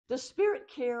Does spirit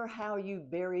care how you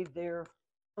buried their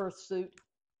earth suit?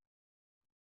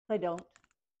 They don't.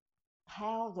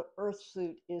 How the earth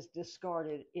suit is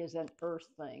discarded is an earth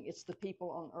thing. It's the people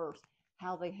on earth,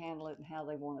 how they handle it and how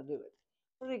they want to do it.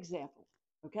 For example,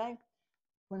 okay,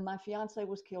 when my fiance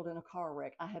was killed in a car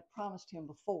wreck, I had promised him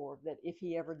before that if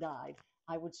he ever died,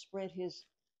 I would spread his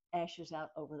ashes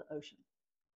out over the ocean.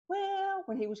 Well,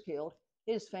 when he was killed,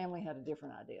 his family had a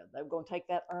different idea. They were going to take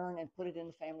that urn and put it in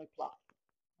the family plot.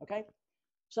 Okay?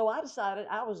 So I decided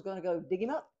I was going to go dig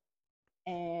him up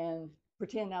and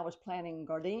pretend I was planting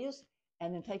gardenias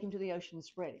and then take him to the ocean and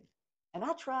spread him. And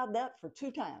I tried that for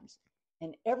 2 times.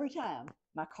 And every time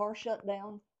my car shut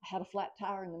down, I had a flat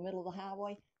tire in the middle of the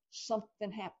highway,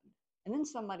 something happened. And then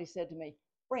somebody said to me,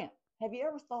 Brent, have you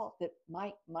ever thought that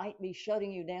Mike might be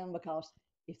shutting you down because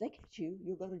if they catch you,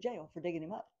 you'll go to jail for digging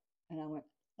him up? And I went,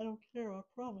 I don't care, I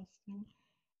promised him.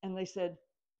 And they said,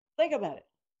 think about it.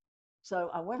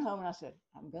 So I went home and I said,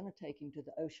 I'm going to take him to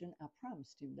the ocean. I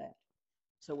promised him that.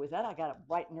 So with that, I got up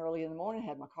bright and early in the morning,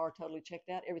 had my car totally checked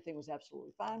out. Everything was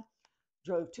absolutely fine.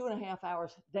 Drove 2.5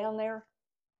 hours down there,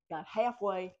 got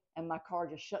halfway, and my car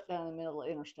just shut down in the middle of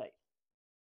the interstate.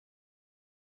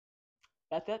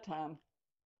 At that time,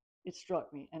 it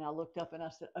struck me, and I looked up and I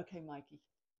said, okay, Mikey,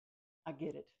 I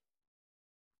get it.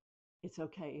 It's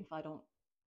okay if I don't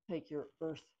take your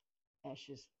earth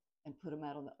ashes and put them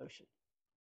out on the ocean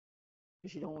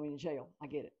because you don't want me in jail. I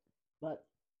get it. But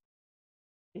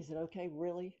is it okay,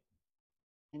 really?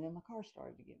 And then my car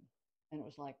started again. And it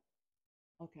was like,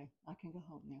 okay, I can go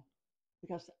home now.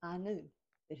 Because I knew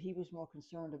that he was more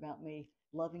concerned about me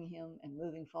loving him and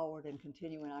moving forward and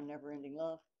continuing our never-ending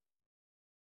love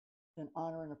than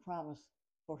honoring a promise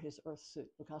for his earth suit.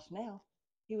 Because now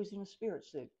he was in a spirit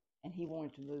suit and he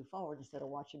wanted to move forward instead of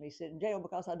watching me sit in jail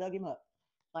because I dug him up.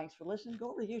 Thanks for listening.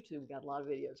 Go over to YouTube. We've got a lot of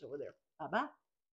videos over there. Bye-bye.